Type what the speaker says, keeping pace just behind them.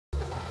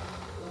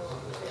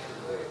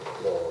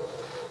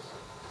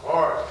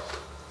Or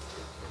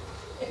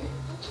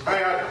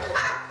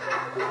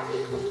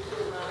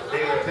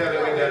they were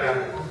telling me that I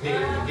needed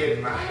to get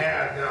my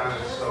hair done,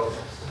 so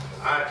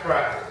I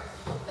tried.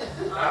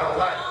 I don't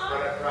like it,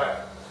 but I tried.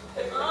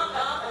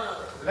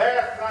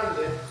 Last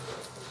Sunday,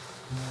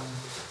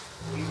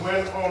 we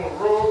went on a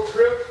road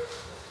trip.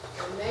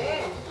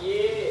 Amen.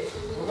 Yeah.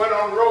 We went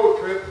on a road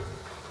trip,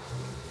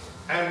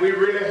 and we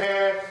really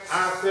had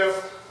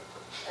ourselves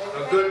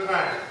a good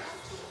time.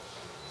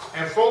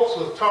 And folks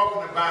were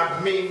talking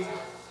about me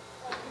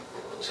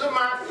to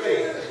my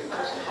face,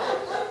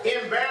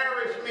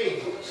 embarrassed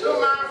me to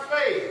my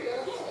face,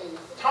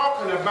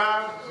 talking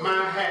about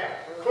my hair.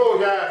 Close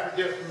your eyes for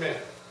just a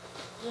minute.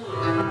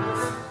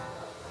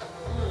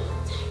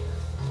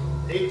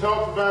 They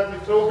talked about me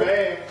so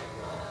bad.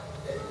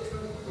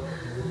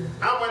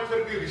 I went to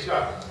the beauty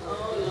shop.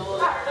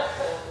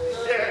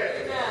 Yeah.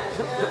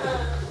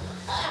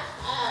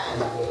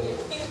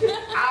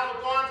 I was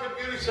going to the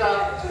beauty shop.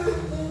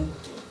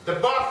 The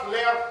bus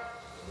left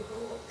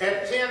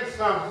at 10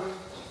 something.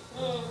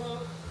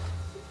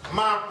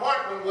 My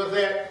appointment was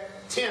at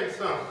 10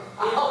 something.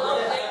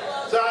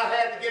 So I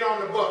had to get on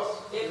the bus.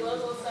 It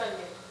was on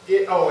Sunday.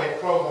 It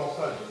closed on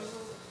Sunday.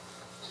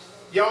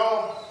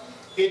 Y'all,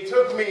 it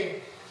took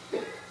me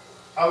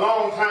a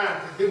long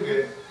time to do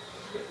this.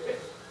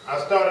 I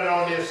started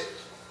on this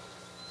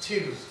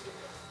Tuesday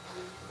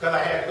because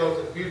I had to go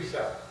to the beauty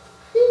shop.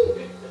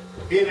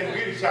 Being in the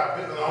beauty shop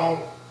is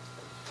long.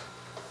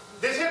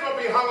 This here gonna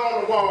be hung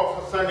on the wall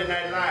for Sunday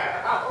Night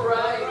Live. All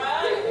right.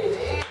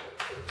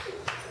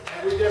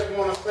 And we just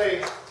want to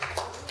say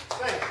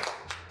thank you.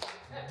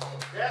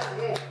 That's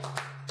one.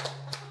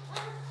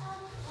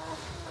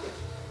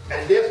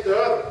 And this the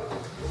other.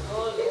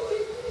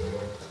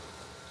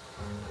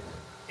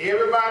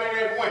 Everybody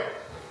that went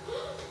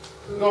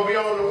is going to be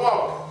on the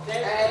wall.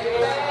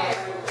 Amen.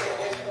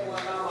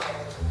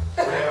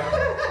 Well,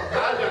 I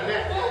done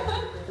that.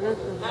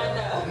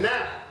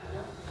 Now,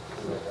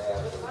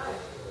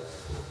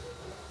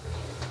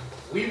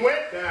 we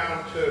went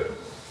down to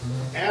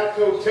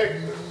Alto,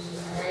 Texas.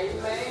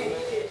 Amen.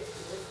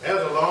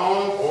 That's a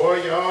long, boy,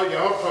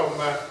 y'all talking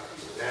about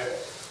that.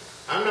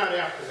 I'm not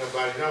after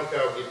nobody, don't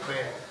y'all get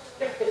mad.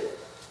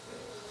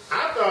 I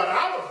thought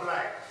I was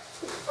black.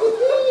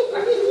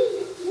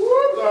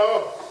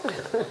 Lord.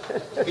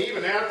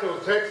 Even Alto,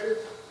 Texas,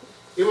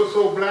 it was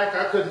so black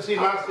I couldn't see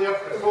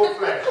myself before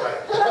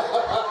flashlight.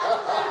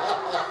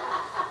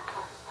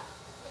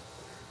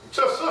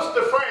 To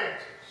Sister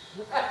Francis.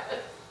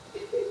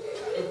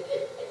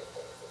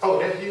 Oh,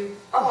 that's you?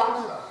 Oh,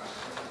 I'm sorry.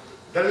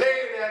 The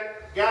lady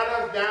that got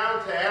us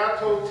down to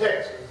Alto,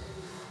 Texas,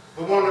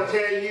 we want to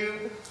tell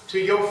you to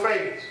your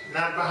face,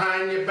 not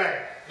behind your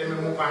back. Let me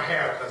move my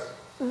hair because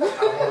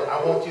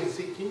I want you to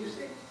see. Can you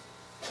see?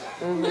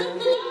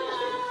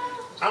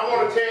 I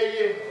want to tell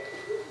you,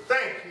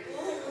 thank you.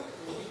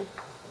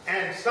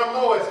 And some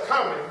more is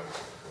coming.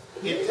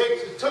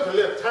 It took a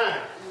little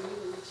time.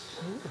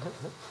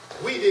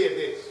 We did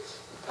this.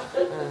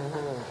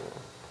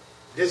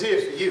 This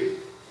here's for you.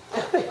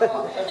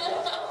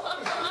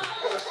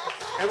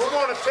 And we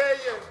want to tell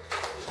you,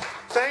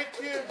 thank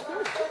you.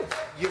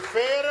 You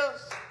fed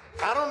us.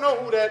 I don't know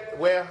who that,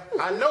 well,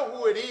 I know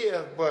who it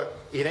is, but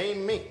it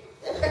ain't me.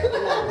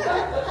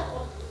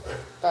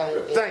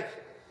 Thank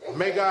you.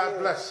 May God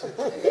bless you.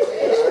 Thank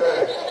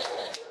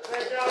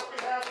y'all for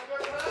having a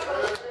good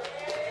time.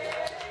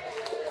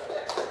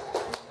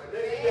 And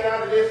then you get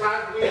out of this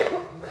hot wind.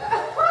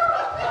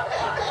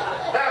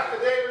 Pastor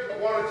David,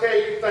 we want to tell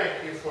you thank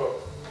you for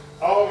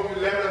all you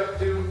let us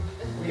do.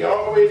 We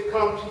always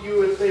come to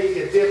you and say,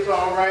 is this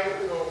all right?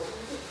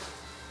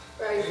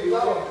 So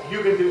you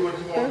can do what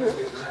you want to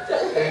do.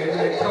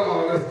 Amen. Come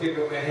on, let's give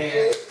him a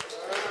hand.